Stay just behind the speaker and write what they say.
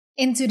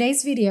In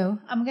today's video,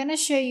 I'm gonna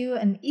show you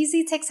an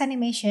easy text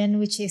animation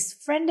which is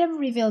random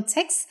reveal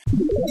text.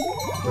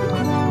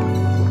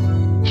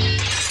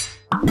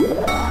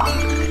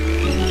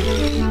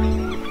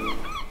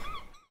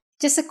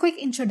 Just a quick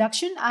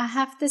introduction, I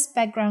have this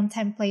background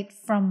template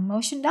from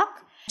Motion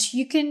Doc.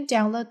 You can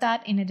download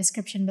that in the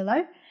description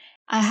below.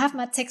 I have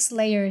my text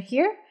layer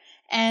here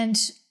and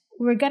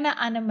we're gonna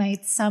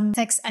animate some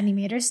text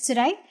animators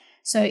today.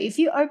 So if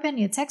you open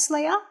your text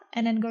layer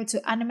and then go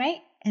to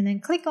animate and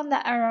then click on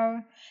the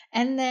arrow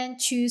and then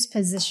choose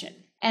position.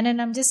 And then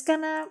I'm just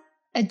gonna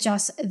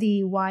adjust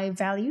the Y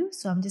value.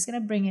 So I'm just gonna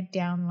bring it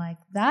down like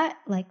that,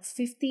 like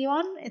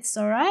 51, it's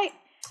all right.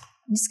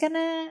 I'm just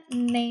gonna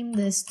name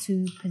this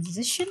to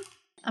position.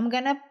 I'm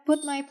gonna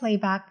put my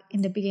playback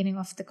in the beginning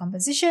of the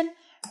composition,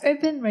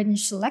 open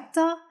range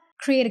selector,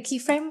 create a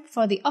keyframe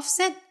for the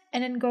offset,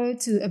 and then go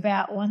to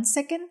about 1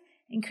 second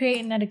and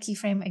create another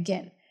keyframe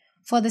again.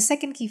 For the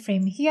second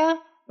keyframe here,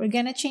 we're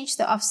gonna change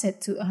the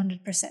offset to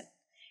 100%.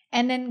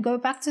 And then go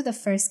back to the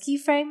first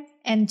keyframe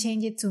and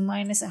change it to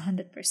minus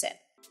 100%.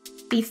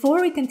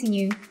 Before we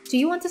continue, do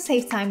you want to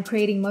save time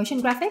creating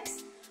motion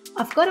graphics?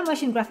 I've got a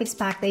motion graphics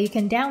pack that you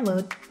can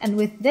download, and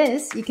with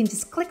this, you can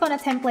just click on a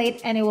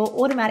template and it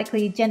will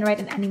automatically generate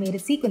an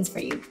animated sequence for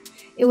you.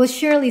 It will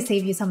surely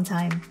save you some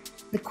time.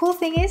 The cool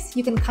thing is,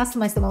 you can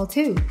customize them all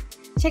too.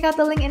 Check out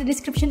the link in the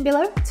description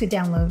below to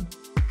download.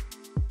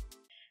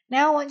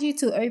 Now I want you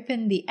to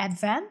open the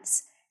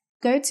advanced,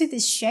 go to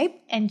this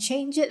shape and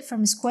change it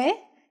from square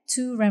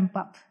to ramp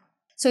up.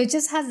 So it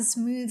just has a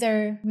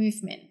smoother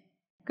movement.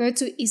 Go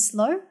to ease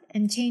low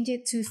and change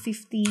it to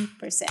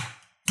 50%.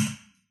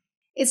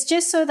 It's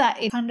just so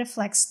that it kind of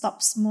like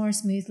stops more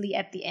smoothly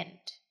at the end.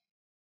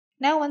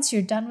 Now once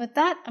you're done with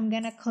that, I'm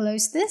gonna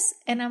close this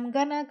and I'm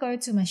gonna go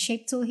to my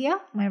shape tool here,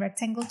 my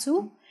rectangle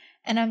tool,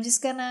 and I'm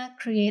just gonna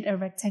create a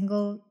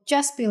rectangle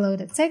just below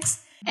the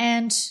text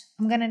and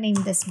I'm gonna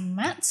name this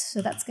matte,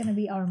 so that's gonna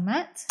be our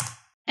matte.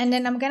 And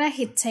then I'm gonna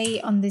hit T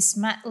on this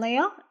matte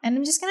layer and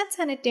I'm just gonna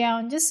turn it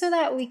down just so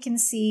that we can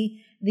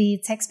see the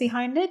text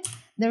behind it.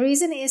 The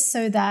reason is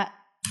so that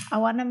I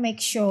want to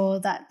make sure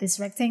that this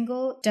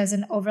rectangle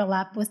doesn't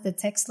overlap with the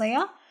text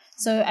layer.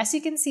 So as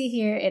you can see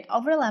here, it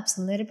overlaps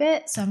a little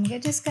bit. So I'm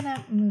just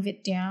gonna move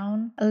it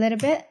down a little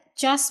bit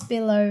just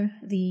below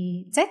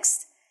the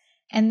text.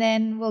 And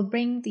then we'll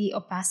bring the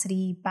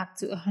opacity back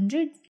to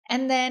 100.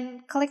 And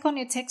then click on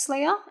your text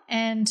layer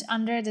and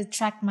under the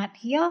track matte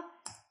here,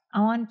 I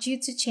want you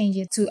to change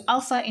it to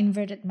alpha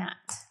inverted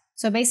matte.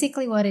 So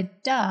basically what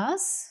it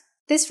does,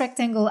 this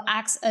rectangle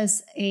acts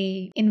as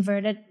a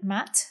inverted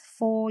matte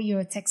for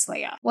your text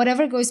layer.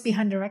 Whatever goes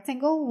behind the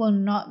rectangle will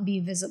not be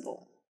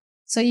visible.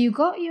 So you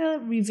got your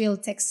reveal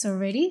text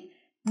already.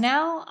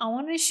 Now I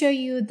want to show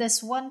you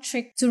this one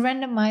trick to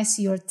randomize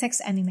your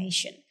text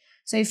animation.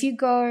 So if you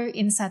go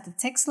inside the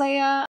text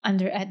layer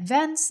under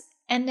advanced,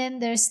 and then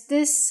there's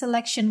this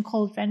selection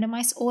called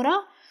randomize order.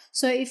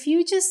 So if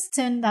you just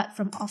turn that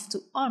from off to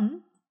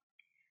on,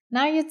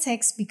 now your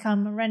text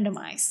become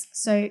randomized.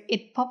 So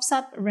it pops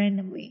up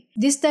randomly.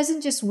 This doesn't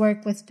just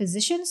work with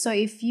position. So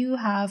if you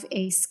have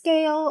a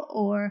scale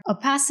or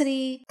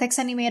opacity text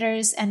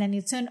animators and then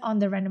you turn on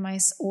the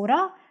randomize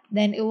order,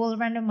 then it will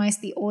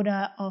randomize the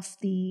order of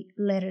the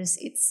letters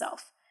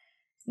itself.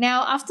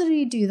 Now, after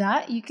you do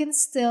that, you can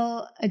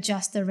still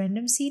adjust the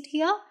random seed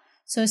here.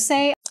 So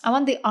say I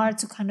want the R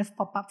to kind of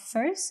pop up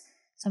first.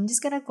 So I'm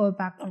just gonna go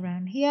back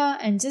around here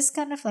and just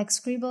kind of like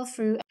scribble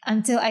through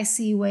until I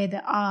see where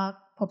the R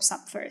pops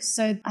up first.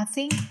 So I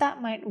think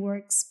that might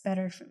work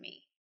better for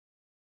me.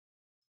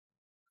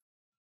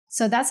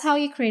 So that's how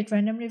you create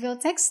random reveal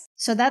text.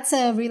 So that's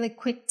a really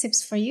quick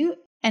tips for you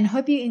and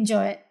hope you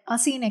enjoy it. I'll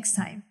see you next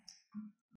time.